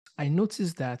I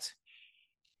noticed that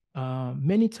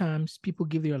many times people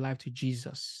give their life to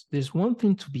Jesus. There's one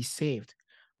thing to be saved,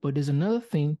 but there's another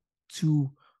thing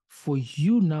for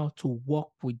you now to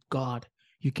walk with God.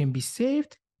 You can be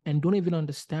saved and don't even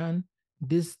understand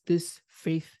this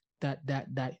faith that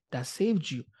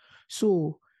saved you.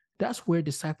 So that's where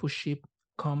discipleship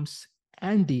comes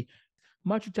handy.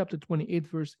 Matthew chapter 28,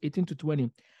 verse 18 to 20.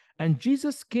 And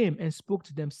Jesus came and spoke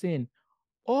to them, saying,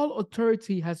 all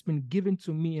authority has been given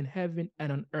to me in heaven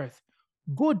and on earth.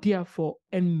 Go therefore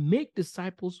and make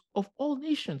disciples of all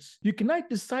nations. You cannot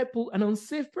disciple an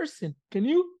unsaved person. Can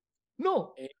you?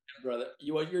 No. Amen, brother.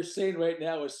 What you're saying right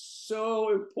now is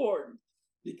so important,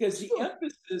 because the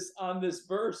emphasis on this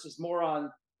verse is more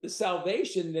on the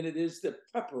salvation than it is the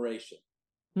preparation.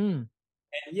 And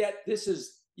yet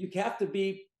you have to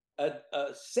be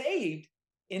saved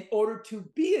in order to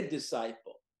be a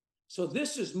disciple. So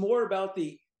this is more about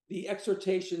the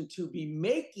exhortation to be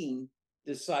making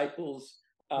disciples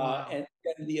and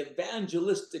the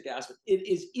evangelistic aspect. It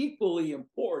is equally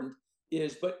important,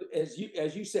 but as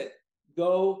you said,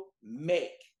 go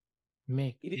make.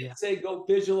 He didn't say go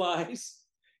visualize.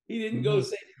 He didn't go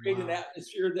say create an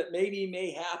atmosphere that maybe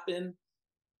may happen.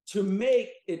 To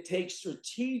make, it takes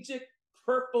strategic,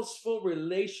 purposeful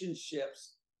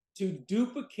relationships to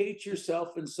duplicate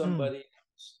yourself in somebody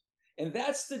else. And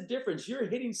that's the difference. You're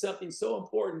hitting something so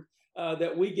important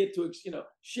that we get to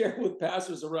share with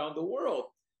pastors around the world.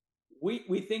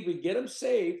 We think we get them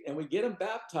saved and we get them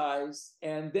baptized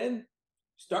and then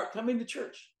start coming to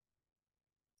church.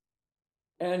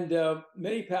 And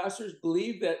many pastors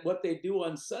believe that what they do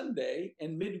on Sunday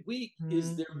and midweek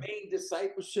is their main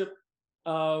discipleship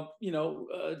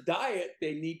diet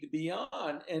they need to be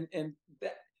on, and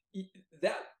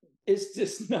that is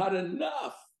just not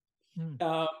enough.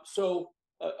 So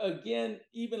again,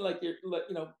 even like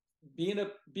being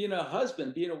a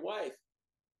husband, being a wife,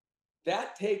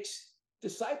 that takes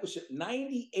discipleship.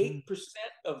 98%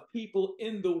 of people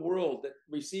in the world that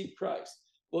receive Christ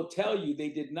will tell you they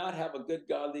did not have a good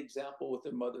godly example with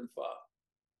their mother and father.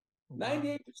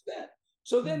 98%.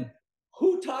 So then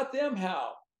who taught them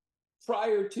how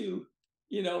prior to,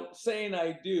 saying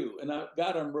I do, and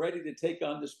God, I'm ready to take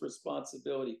on this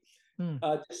responsibility.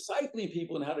 Discipling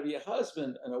people in how to be a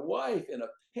husband and a wife and a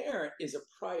parent is a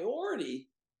priority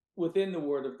within the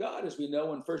Word of God. As we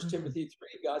know in 1 Timothy 3,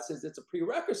 God says it's a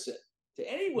prerequisite to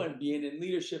anyone being in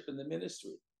leadership in the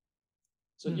ministry.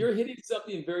 So you're hitting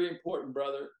something very important,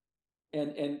 brother.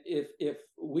 And if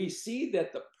we see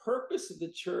that the purpose of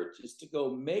the church is to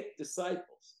go make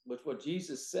disciples, which what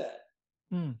Jesus said,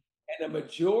 and a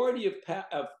majority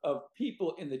of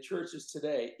people in the churches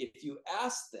today, if you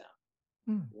ask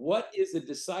them, what is a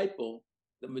disciple?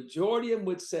 The majority of them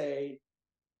would say,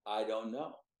 I don't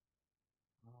know.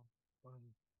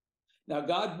 Now,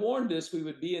 God warned us we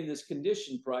would be in this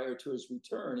condition prior to his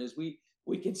return, as we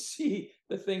can see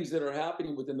the things that are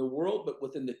happening within the world, but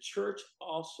within the church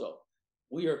also.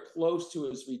 We are close to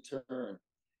his return.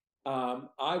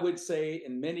 I would say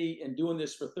in doing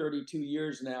this for 32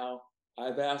 years now,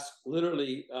 I've asked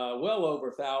literally well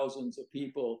over thousands of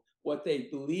people what they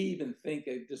believe and think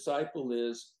a disciple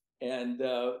is. And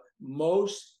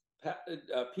most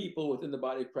people within the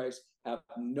body of Christ have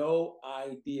no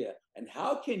idea. And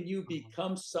how can you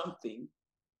become something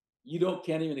you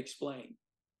can't even explain?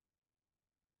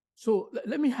 So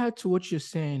let me add to what you're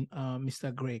saying,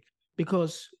 Mr. Greg,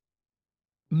 because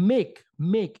make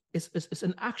is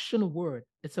an action word.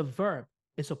 It's a verb.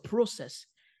 It's a process.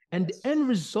 And the end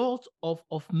result of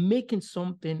making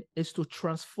something is to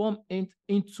transform it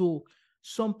into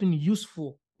something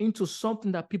useful, into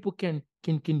something that people can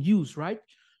use, right?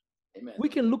 Amen. We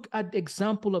can look at the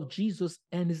example of Jesus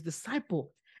and his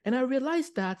disciple. And I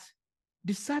realized that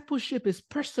discipleship is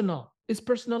personal, it's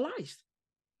personalized.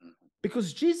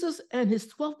 Because Jesus and his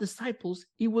 12 disciples,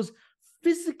 he was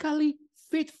physically,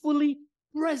 faithfully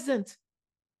present.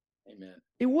 Amen.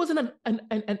 It wasn't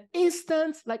an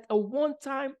instance, like a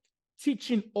one-time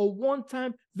teaching or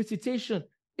one-time visitation.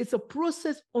 It's a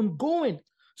process ongoing.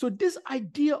 So this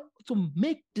idea to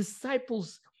make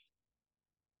disciples,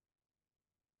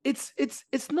 it's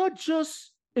not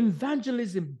just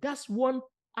evangelism. That's one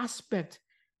aspect,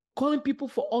 calling people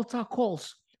for altar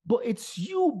calls, but it's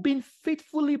you being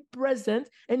faithfully present.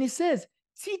 And he says,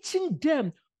 teaching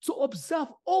them to observe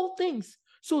all things.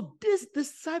 So this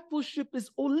discipleship is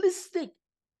holistic.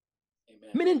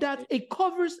 Amen. Meaning that it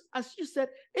covers, as you said,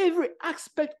 every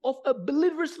aspect of a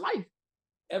believer's life.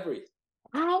 Every.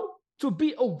 How to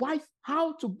be a wife,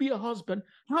 how to be a husband,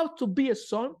 how to be a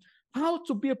son, how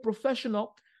to be a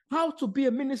professional, how to be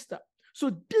a minister.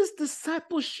 So this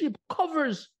discipleship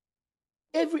covers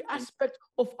every aspect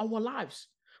of our lives,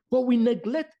 but we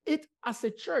neglect it as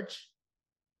a church.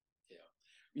 Yeah.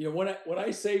 You know, when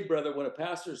I say, brother, when a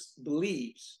pastor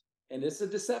believes, and it's a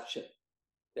deception,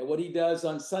 that what he does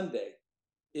on Sunday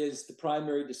is the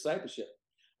primary discipleship,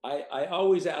 I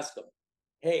always ask them,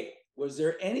 hey, was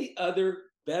there any other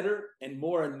better and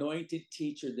more anointed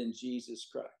teacher than Jesus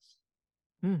Christ?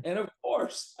 And of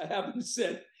course, I haven't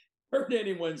heard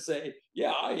anyone say,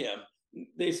 yeah, I am.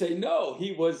 They say, no,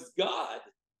 he was God.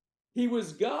 He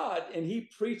was God, and he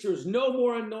preached. There was no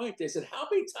more anointed. They said, how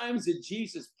many times did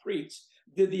Jesus preach?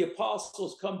 Did the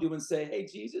apostles come to him and say, hey,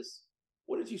 Jesus,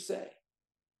 what did you say?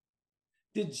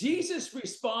 Did Jesus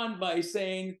respond by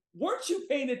saying, weren't you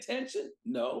paying attention?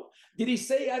 No. Did he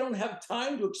say, I don't have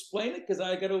time to explain it because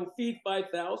I got to feed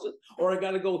 5,000 or I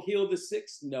got to go heal the sick?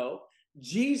 No.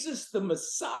 Jesus, the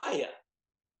Messiah,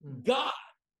 God,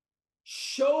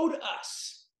 showed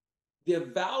us the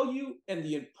value and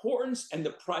the importance and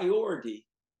the priority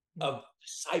of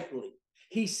discipling.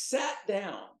 He sat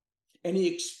down and he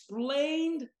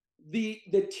explained the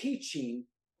teaching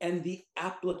and the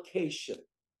application.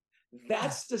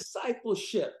 That's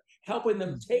discipleship, helping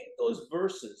them take those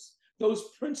verses, those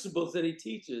principles that he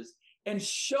teaches, and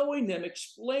showing them,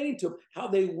 explaining to them how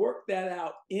they work that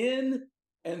out in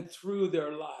and through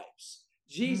their lives.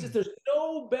 Jesus, there's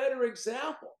no better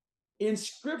example in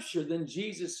Scripture than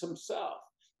Jesus himself.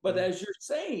 But as you're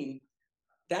saying,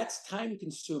 that's time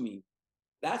consuming.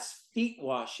 That's feet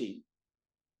washing.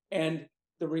 And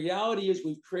the reality is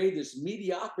we've created this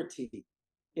mediocrity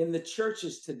in the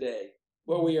churches today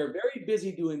where we are very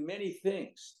busy doing many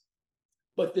things.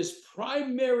 But this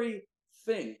primary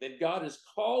thing that God has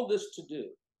called us to do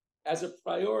as a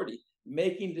priority,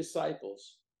 making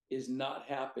disciples, is not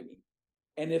happening.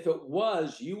 And if it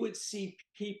was, you would see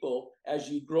people, as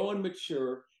you grow and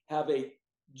mature, have a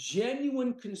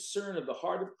genuine concern of the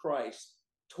heart of Christ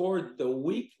toward the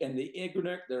weak and the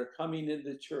ignorant that are coming into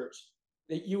the church.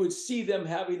 That you would see them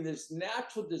having this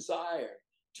natural desire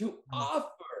to offer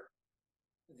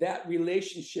that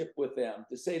relationship with them,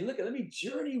 to say, look, let me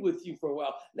journey with you for a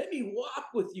while. Let me walk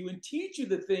with you and teach you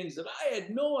the things that I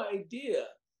had no idea.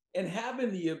 And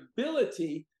having the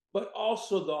ability, but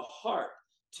also the heart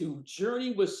to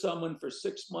journey with someone for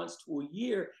 6 months to a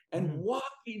year and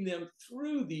walking them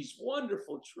through these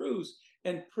wonderful truths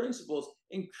and principles,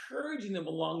 encouraging them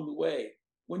along the way.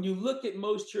 When you look at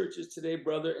most churches today,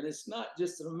 brother, and it's not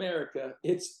just in America,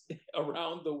 it's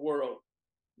around the world,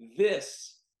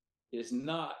 this is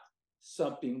not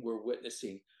something we're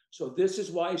witnessing. So this is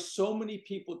why so many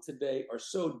people today are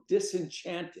so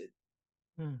disenchanted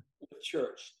with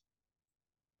church.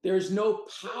 There's no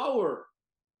power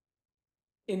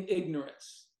in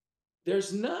ignorance.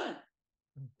 There's none.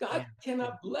 God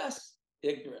cannot bless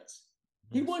ignorance.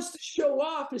 He wants to show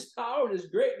off his power and his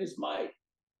great and his might.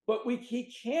 But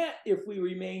he can't if we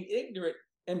remain ignorant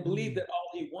and believe that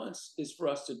all he wants is for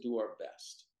us to do our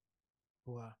best.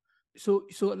 Wow. So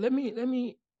let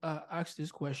me ask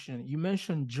this question. You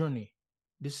mentioned journey.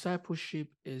 Discipleship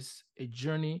is a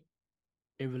journey,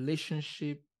 a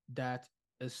relationship that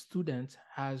a student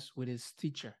has with his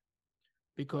teacher.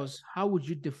 Because how would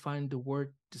you define the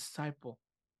word disciple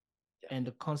and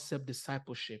the concept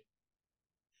discipleship?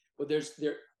 Well,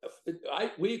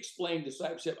 we explain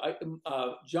discipleship.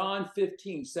 John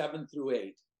 15,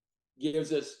 7-8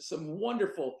 gives us some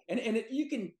wonderful, and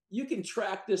you can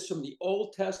track this from the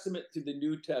Old Testament to the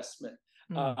New Testament.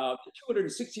 The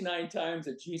 269 times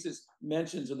that Jesus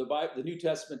mentions in the Bible, the New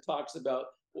Testament talks about,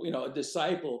 a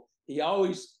disciple. He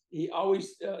always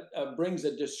brings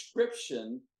a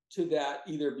description to that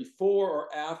either before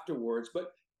or afterwards.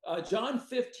 But John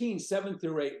 15,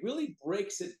 7-8 really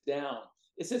breaks it down.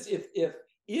 It says,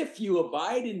 if you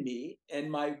abide in me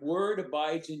and my word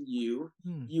abides in you,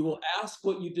 you will ask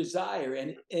what you desire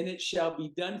and it shall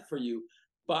be done for you.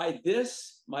 By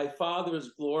this, my Father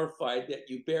is glorified, that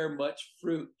you bear much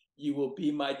fruit. You will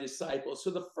be my disciples. So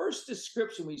the first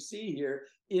description we see here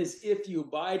is if you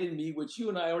abide in me, which you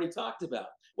and I already talked about.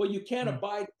 Well, you can't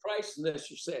abide in Christ unless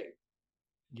you're saved.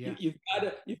 Yeah.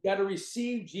 You've got to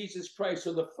receive Jesus Christ.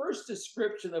 So the first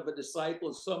description of a disciple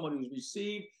is someone who's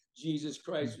received Jesus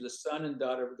Christ, the Son and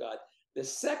daughter of God. The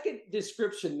second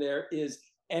description there is,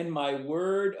 and my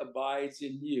word abides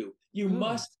in you. You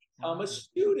must become a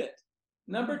student.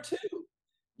 Number two,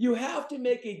 you have to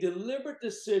make a deliberate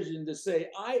decision to say,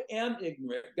 I am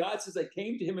ignorant. God says, I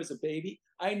came to him as a baby.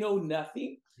 I know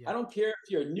nothing. Yeah. I don't care if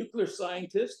you're a nuclear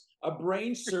scientist, a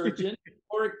brain surgeon,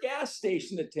 or a gas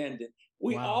station attendant.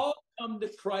 We all come to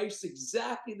Christ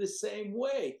exactly the same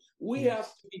way. We have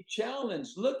to be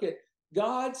challenged. Look at,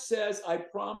 God says, I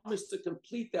promise to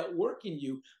complete that work in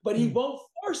you, but he won't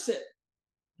force it.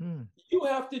 You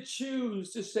have to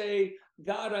choose to say,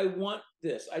 God, I want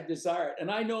this. I desire it.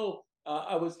 And I know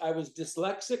I was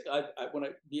dyslexic.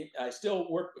 I still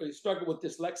struggle with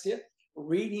dyslexia.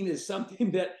 Reading is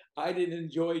something that I didn't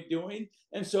enjoy doing.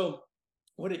 And so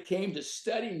when it came to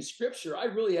studying scripture, I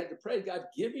really had to pray, God,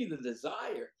 give me the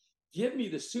desire. Give me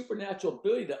the supernatural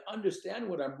ability to understand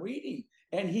what I'm reading.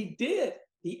 And he did.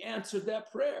 He answered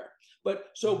that prayer. But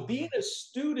so being a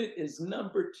student is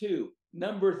number 2.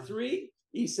 Number 3,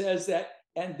 he says that,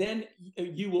 and then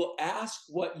you will ask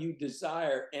what you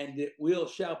desire, and it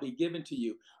shall be given to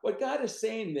you. What God is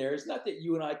saying there is not that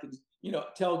you and I can,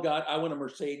 tell God, I want a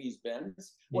Mercedes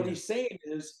Benz. What he's saying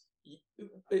is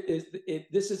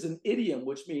this is an idiom,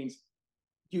 which means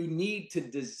you need to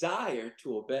desire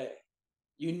to obey.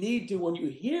 You need to, when you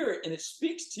hear it and it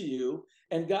speaks to you,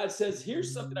 and God says,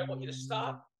 here's something I want you to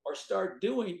stop or start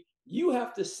doing, you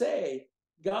have to say,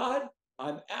 God,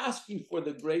 I'm asking for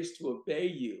the grace to obey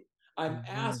you. I'm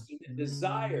asking a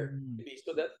desire to be.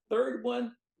 So that third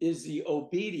one is the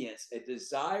obedience, a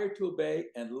desire to obey.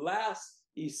 And last,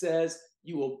 he says,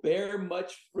 you will bear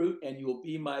much fruit and you will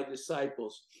be my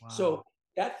disciples. Wow. So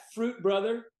that fruit,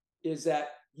 brother, is that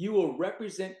you will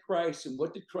represent Christ. And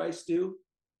what did Christ do?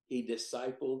 He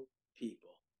discipled people.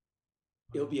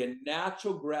 It'll be a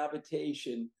natural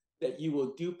gravitation that you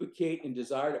will duplicate and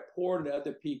desire to pour into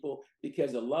other people,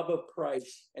 because the love of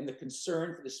Christ and the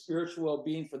concern for the spiritual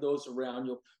well-being for those around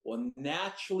you will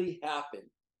naturally happen.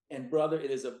 And brother, it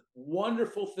is a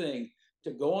wonderful thing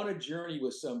to go on a journey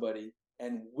with somebody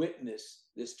and witness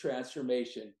this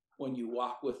transformation when you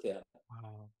walk with them.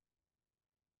 Wow.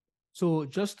 So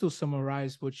just to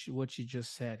summarize what you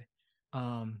just said,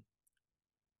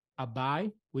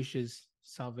 Abai, which is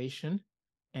salvation,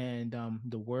 and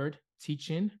the word,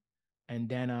 teaching, and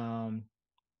then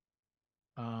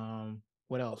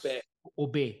what else?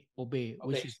 Obey,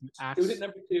 which is acts. Student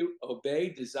number 2, obey,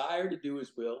 desire to do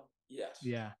his will. Yes.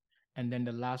 Yeah. And then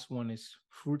the last one is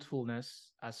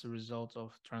fruitfulness as a result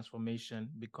of transformation,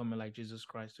 becoming like Jesus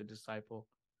Christ, a disciple.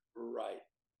 Right.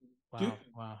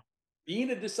 Wow. Being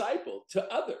a disciple to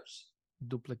others.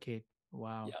 Duplicate.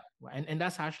 Wow. Yeah. And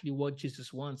that's actually what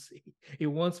Jesus wants. He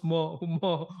wants more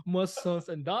sons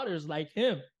and daughters like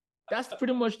him. That's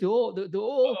pretty much the whole.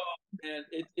 Oh man,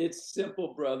 it's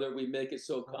simple, brother. We make it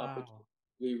so complicated. Wow.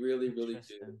 We really do.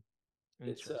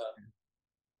 It's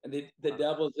and the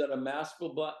devil's done a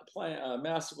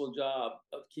masterful job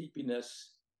of keeping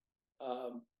us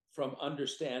from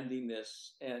understanding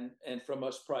this and from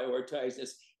us prioritizing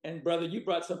this. And brother, you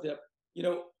brought something up.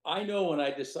 I know when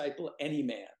I disciple any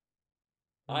man,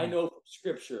 I know from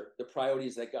scripture the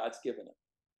priorities that God's given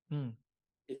him.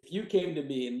 If you came to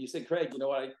me and you said, Craig, you know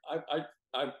what,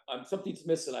 I'm something's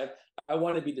missing. I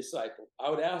want to be discipled. I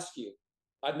would ask you.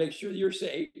 I'd make sure you're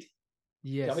saved.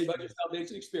 Yes. Tell me about your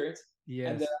salvation experience. Yes.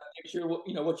 And then I'd make sure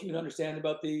what you can understand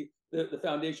about the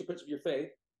foundational principle of your faith.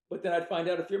 But then I'd find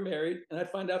out if you're married, and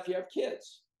I'd find out if you have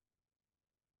kids.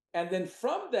 And then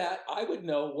from that, I would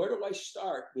know, where do I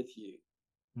start with you?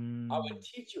 I would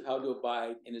teach you how to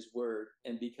abide in his word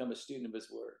and become a student of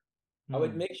his word. I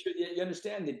would make sure that you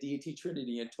understand the deity,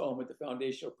 Trinity, and atonement, the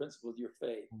foundational principles of your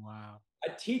faith. Wow.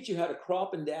 I'd teach you how to crawl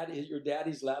up in your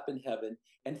daddy's lap in heaven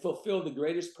and fulfill the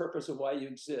greatest purpose of why you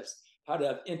exist, how to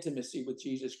have intimacy with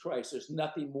Jesus Christ. There's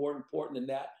nothing more important than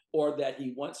that, or that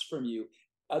he wants from you,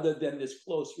 other than this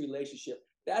close relationship.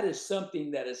 That is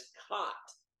something that is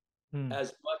caught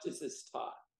as much as it's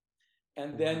taught.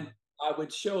 And then I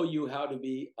would show you how to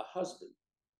be a husband.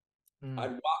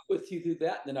 I'd walk with you through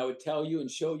that, and then I would tell you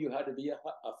and show you how to be a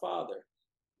father,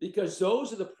 because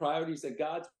those are the priorities that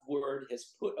God's word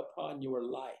has put upon your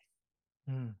life.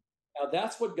 Now,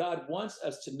 that's what God wants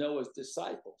us to know as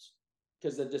disciples,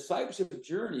 because the discipleship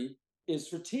journey is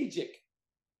strategic.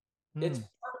 It's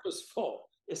purposeful.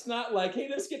 It's not like, hey,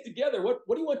 let's get together. What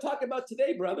do you want to talk about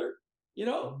today, brother?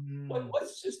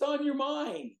 What's just on your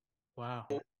mind? Wow.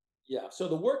 Yeah. So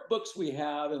the workbooks we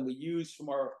have and we use from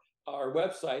our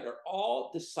website are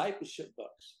all discipleship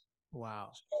books.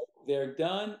 Wow. So they're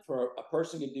done for a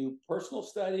person to do personal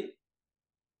study,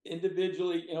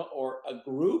 individually, or a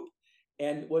group.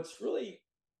 And what's really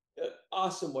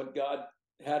awesome, what God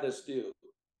had us do,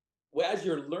 as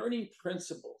you're learning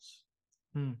principles,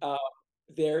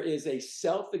 there is a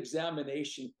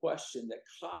self-examination question that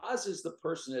causes the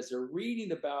person, as they're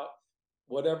reading about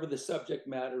whatever the subject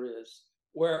matter is,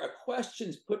 where a question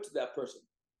is put to that person.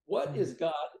 What is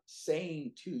God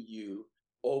saying to you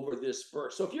over this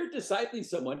verse? So if you're discipling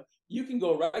someone, you can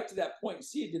go right to that point and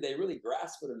see, did they really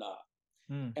grasp it or not?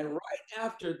 And right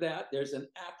after that, there's an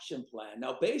action plan.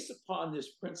 Now, based upon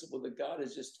this principle that God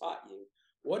has just taught you,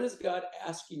 what is God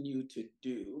asking you to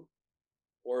do?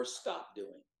 or stop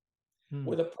doing.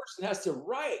 Where the person has to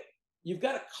write, you've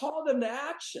got to call them to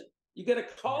action. You got to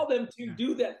call them to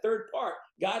do that third part.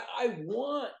 God, I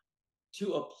want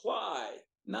to apply,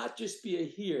 not just be a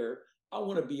hearer. I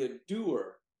want to be a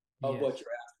doer of what you're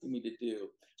asking me to do.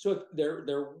 So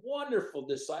they're wonderful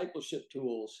discipleship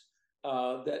tools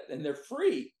and they're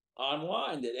free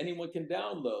online that anyone can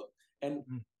download. And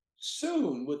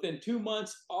soon, within 2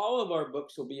 months, all of our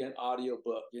books will be an audio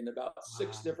book in about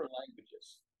 6 different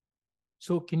languages.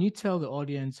 So can you tell the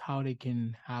audience how they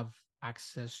can have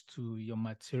access to your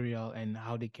material and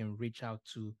how they can reach out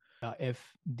to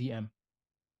FDM?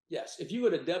 Yes, if you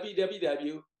go to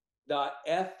www.fdm,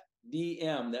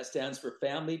 that stands for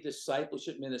Family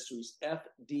Discipleship Ministries,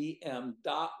 fdm.world.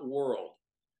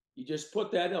 You just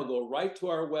put that in, it'll go right to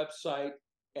our website,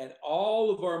 and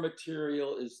all of our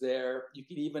material is there. You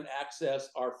can even access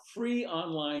our free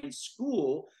online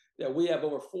school that we have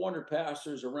over 400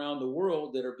 pastors around the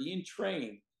world that are being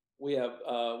trained. We have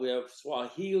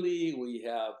Swahili, we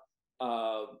have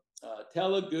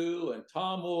Telugu and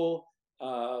Tamil.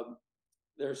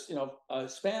 There's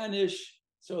Spanish.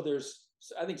 So there's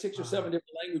I think 6 or 7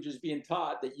 different languages being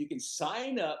taught that you can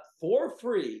sign up for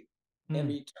free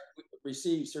and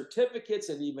receive certificates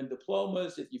and even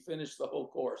diplomas if you finish the whole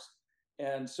course.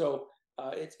 And so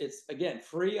it's again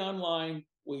free online.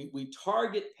 We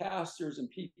target pastors and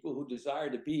people who desire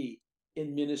to be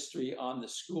in ministry on the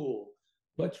school.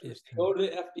 But if they go to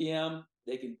FDM,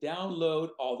 they can download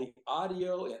all the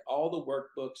audio and all the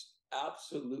workbooks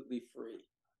absolutely free.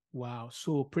 Wow.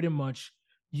 So pretty much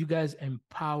you guys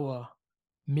empower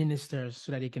ministers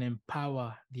so that they can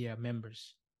empower their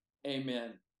members.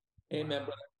 Amen. Amen.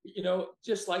 But,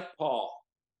 just like Paul,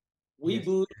 we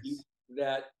believe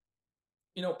that,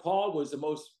 Paul was the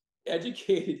most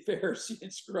educated Pharisee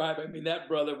and scribe. I mean, that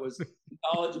brother was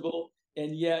knowledgeable,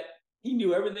 and yet he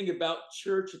knew everything about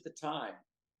church at the time.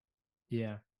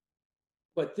 Yeah.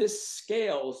 But this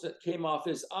scales that came off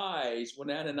his eyes when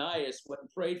Ananias went and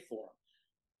prayed for him,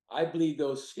 I believe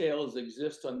those scales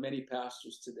exist on many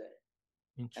pastors today.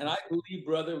 And I believe,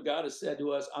 brother, God has said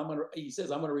to us, he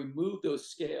says, I'm going to remove those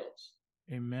scales.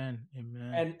 Amen.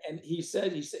 Amen. And he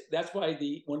said, that's why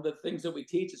one of the things that we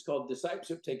teach is called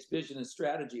Discipleship Takes Vision and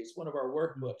Strategy. It's one of our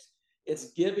workbooks.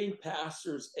 It's giving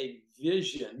pastors a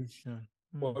vision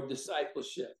for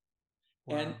discipleship.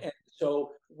 And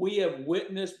so we have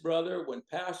witnessed, brother, when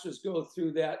pastors go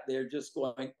through that, they're just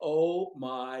going, oh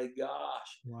my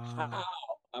gosh, how?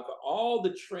 After all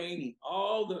the training,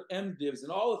 all the MDivs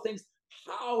and all the things,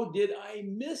 how did I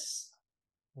miss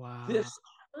this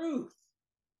truth?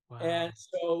 And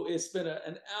so it's been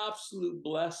an absolute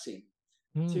blessing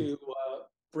to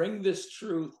bring this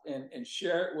truth and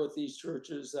share it with these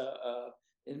churches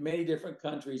in many different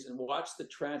countries and watch the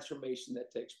transformation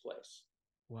that takes place.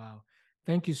 Wow.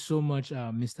 Thank you so much,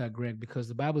 Mr. Greg, because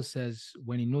the Bible says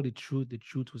when you know the truth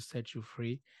will set you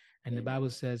free. And the Bible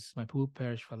says, my people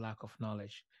perish for lack of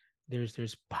knowledge.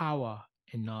 There's power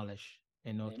in knowledge.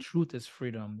 Truth is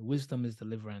freedom. Wisdom is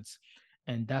deliverance.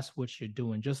 And that's what you're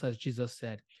doing. Just as Jesus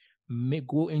said,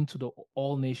 go into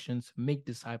all nations, make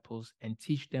disciples, and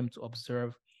teach them to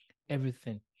observe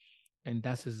everything. And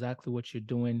that's exactly what you're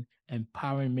doing,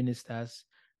 empowering ministers,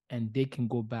 and they can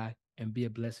go back and be a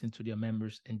blessing to their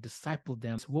members and disciple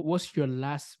them. So what's your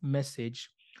last message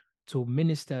to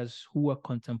ministers who are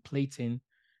contemplating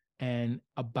and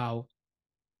about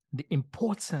the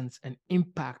importance and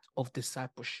impact of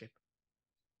discipleship?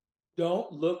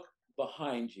 Don't look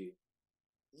behind you.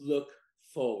 Look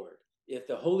forward. If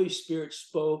the Holy Spirit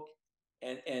spoke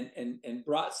and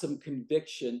brought some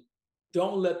conviction,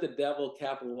 don't let the devil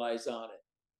capitalize on it.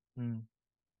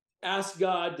 Ask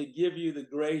God to give you the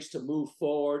grace to move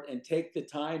forward and take the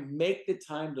time, make the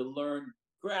time to learn,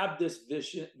 grab this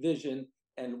vision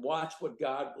and watch what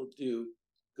God will do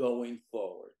going